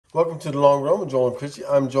Welcome to the Long Run with Joel and Christy.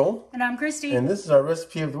 I'm Joel. And I'm Christy. And this is our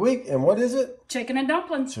recipe of the week. And what is it? Chicken and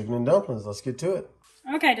dumplings. Chicken and dumplings. Let's get to it.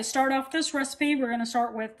 Okay, to start off this recipe, we're going to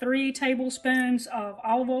start with 3 tablespoons of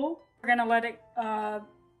olive oil. We're going to let it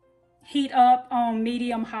heat up on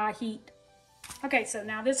medium-high heat. Okay, so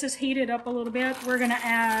now this is heated up a little bit. We're going to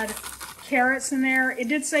add carrots in there. It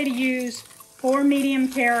did say to use 4 medium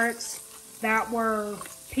carrots that were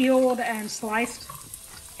peeled and sliced.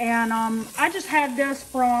 And I just had this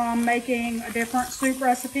from making a different soup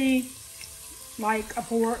recipe like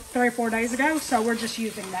 3 or 4 days ago, so we're just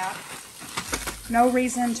using that. No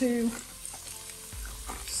reason to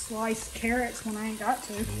slice carrots when I ain't got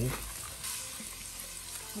to.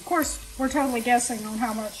 Of course, we're totally guessing on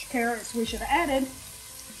how much carrots we should have added,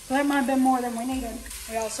 so that might have been more than we needed.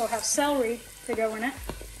 We also have celery to go in it.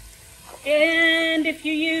 And if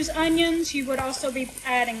you use onions, you would also be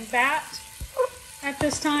adding that. At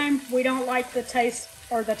this time, we don't like the taste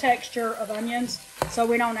or the texture of onions, so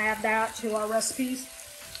we don't add that to our recipes.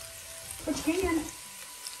 But you can.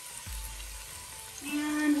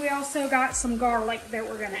 And we also got some garlic that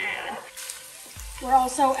we're going to add. We're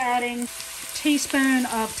also adding a teaspoon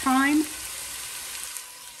of thyme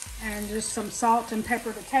and just some salt and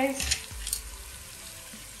pepper to taste.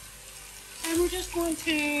 And we're just going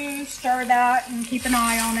to stir that and keep an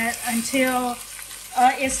eye on it until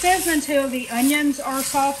it says until the onions are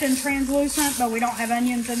soft and translucent, but we don't have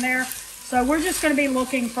onions in there. So we're just going to be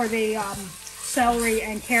looking for the celery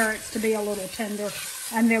and carrots to be a little tender,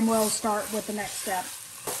 and then we'll start with the next step.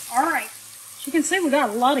 All right. As you can see, we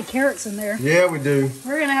got a lot of carrots in there. Yeah, we do.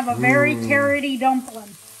 We're going to have a very carroty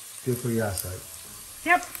dumpling. Good for your eyesight.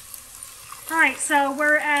 Yep. All right, so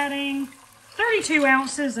we're adding 32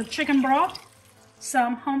 ounces of chicken broth,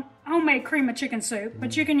 some homemade cream of chicken soup,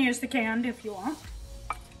 but you can use the canned if you want.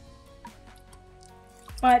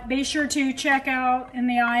 But be sure to check out in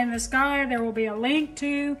the eye in the sky. There will be a link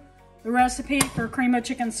to the recipe for cream of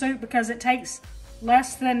chicken soup because it takes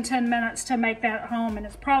less than 10 minutes to make that at home, and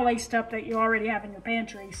it's probably stuff that you already have in your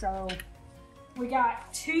pantry. So we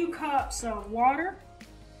got 2 cups of water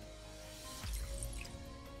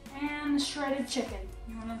and shredded chicken.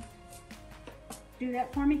 You want to do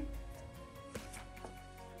that for me?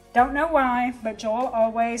 Don't know why, but Joel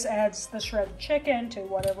always adds the shredded chicken to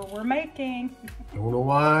whatever we're making. Don't know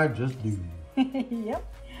why, just do. Yep.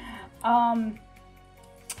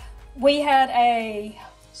 We had a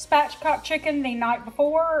spatchcock chicken the night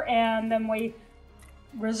before, and then we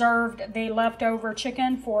reserved the leftover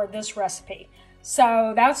chicken for this recipe.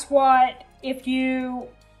 So that's what, if you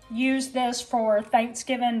use this for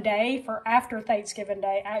Thanksgiving Day, for after Thanksgiving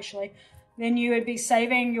Day actually, then you would be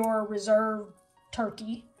saving your reserved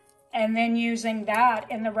turkey and then using that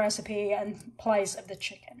in the recipe in place of the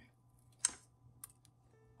chicken.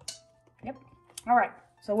 Yep. All right.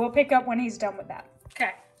 So we'll pick up when he's done with that.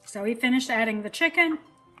 Okay. So he finished adding the chicken.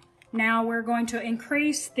 Now we're going to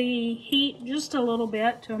increase the heat just a little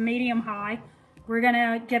bit to a medium high. We're going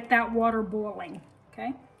to get that water boiling.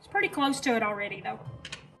 Okay. It's pretty close to it already though.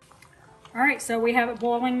 All right. So we have it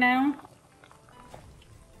boiling now.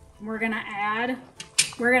 We're going to add,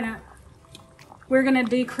 we're going to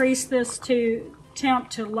decrease this to temp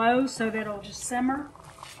to low so that it'll just simmer.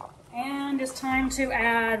 And it's time to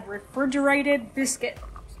add refrigerated biscuit.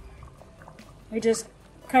 We just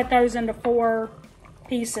cut those into 4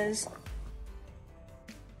 pieces.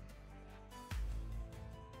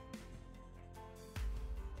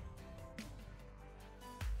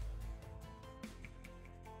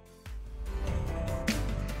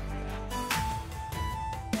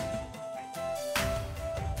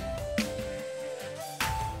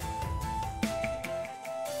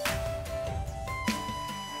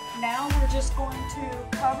 Now we're just going to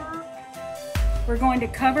cover. We're going to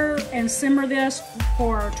cover and simmer this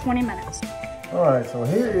for 20 minutes. All right, so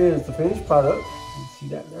here is the finished product. You see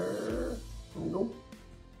that there? There we go.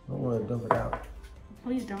 I don't want to dump it out.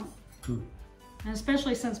 Please don't. And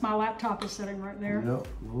especially since my laptop is sitting right there. Nope,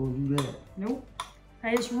 I won't do that. Nope.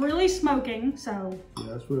 Okay, it's really smoking, so.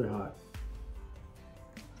 Yeah, it's really hot.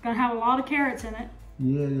 It's gonna have a lot of carrots in it.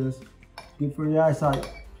 Yeah, it is. Good for your eyesight.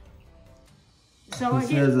 So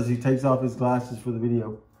he says as he takes off his glasses for the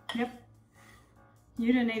video. Yep.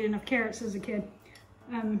 You didn't eat enough carrots as a kid.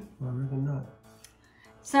 I reckon not.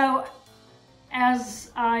 So,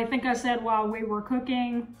 as I think I said while we were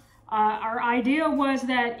cooking, our idea was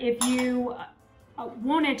that if you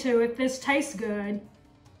wanted to, if this tastes good,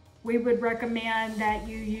 we would recommend that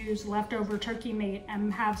you use leftover turkey meat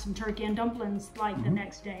and have some turkey and dumplings like the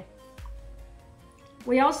next day.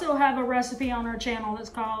 We also have a recipe on our channel that's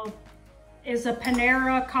called, is a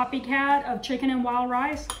Panera copycat of chicken and wild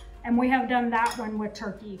rice. And we have done that one with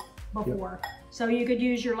turkey before. Yep. So you could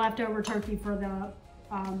use your leftover turkey for the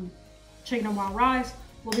chicken and wild rice.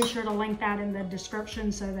 We'll be sure to link that in the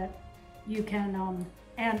description so that you can,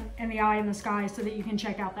 and in the eye in the sky, so that you can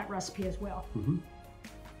check out that recipe as well. Mm-hmm.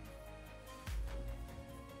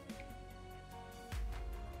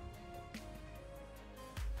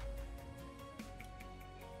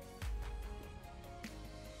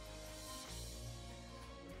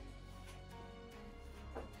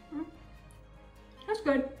 That's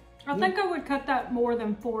good. I think I would cut that more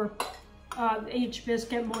than 4, each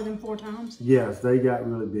biscuit more than 4 times. Yes, they got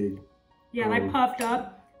really big. Yeah, they puffed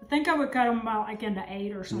up. I think I would cut them about like into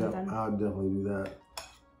 8 or something. Yeah, I'll definitely do that.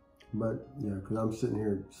 But yeah, because I'm sitting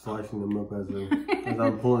here slicing them up as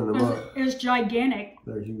I'm pulling them up. It's gigantic.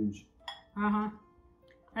 They're huge. Uh-huh.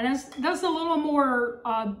 And that's a little more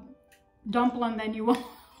dumpling than you want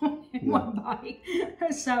in one bite.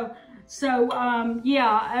 So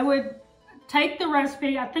yeah, I would take the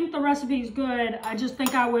recipe. I think the recipe is good. I just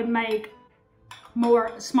think I would make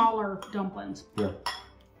smaller dumplings. Yeah.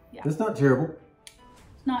 It's not terrible.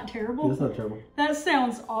 It's not terrible? Yeah, it's not terrible. That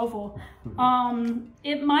sounds awful.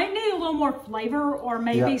 It might need a little more flavor, or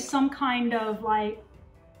maybe some kind of like,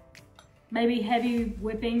 maybe heavy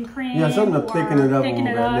whipping cream. Yeah, something to thicken it up a little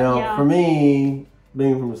bit. Now, for me,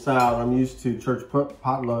 being from the South, I'm used to church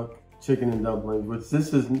potluck chicken and dumplings, which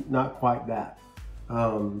this is not quite that.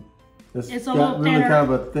 It's got really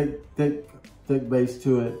kind of a thick base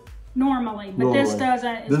to it. Normally, but this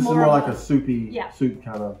doesn't. This is more like a soupy, soup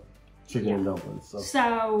kind of chicken and dumplings.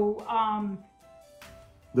 So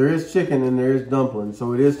there is chicken and there is dumplings,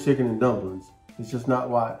 so it is chicken and dumplings. It's just not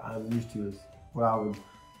what I'm used to, is what I would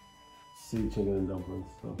see chicken and dumplings.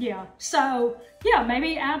 So. Yeah. So yeah,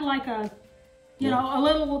 maybe add like a, you know, a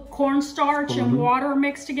little cornstarch and water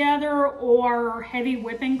mixed together, or heavy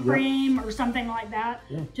whipping cream or something like that,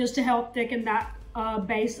 just to help thicken that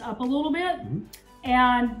base up a little bit.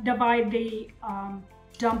 And divide the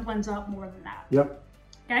dumplings up more than that. Yep.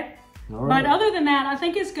 Okay? All right. But other than that, I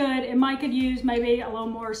think it's good. It might could use maybe a little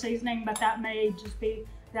more seasoning, but that may just be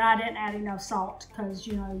that I didn't add enough salt, because,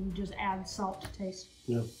 you know, you just add salt to taste.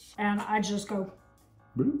 Yeah. And I just go.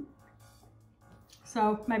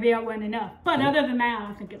 So maybe I wasn't enough. But other than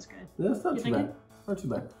that, I think it's good. Yeah, it's not too bad. Not too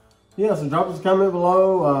bad. Yeah, so drop us a comment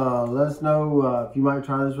below. Let us know if you might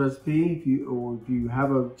try this recipe, or if you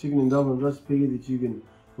have a chicken and dumplings recipe that you can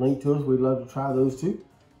link to us. We'd love to try those too.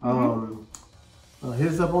 Hit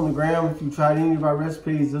us up on the gram if you tried any of our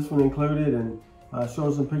recipes, this one included, and show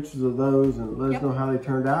us some pictures of those, and let us know how they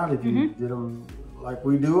turned out. If you did them like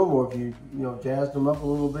we do them, or if you jazzed them up a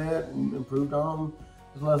little bit and improved on them,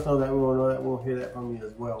 just let us know that. We want to know that. We'll hear that from you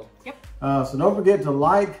as well. So don't forget to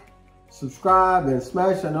like, subscribe, and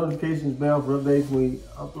smash that notifications bell for updates when we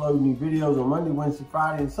upload new videos on Monday, Wednesday,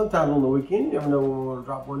 Friday, and sometimes on the weekend. You never know when we're going to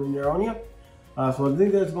drop one in there on you. So I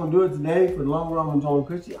think that's going to do it today. For the Long Run with Joel and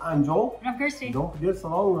Christy, I'm Joel. And I'm Christy. Don't forget, so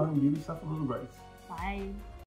long run, give yourself a little grace. Bye.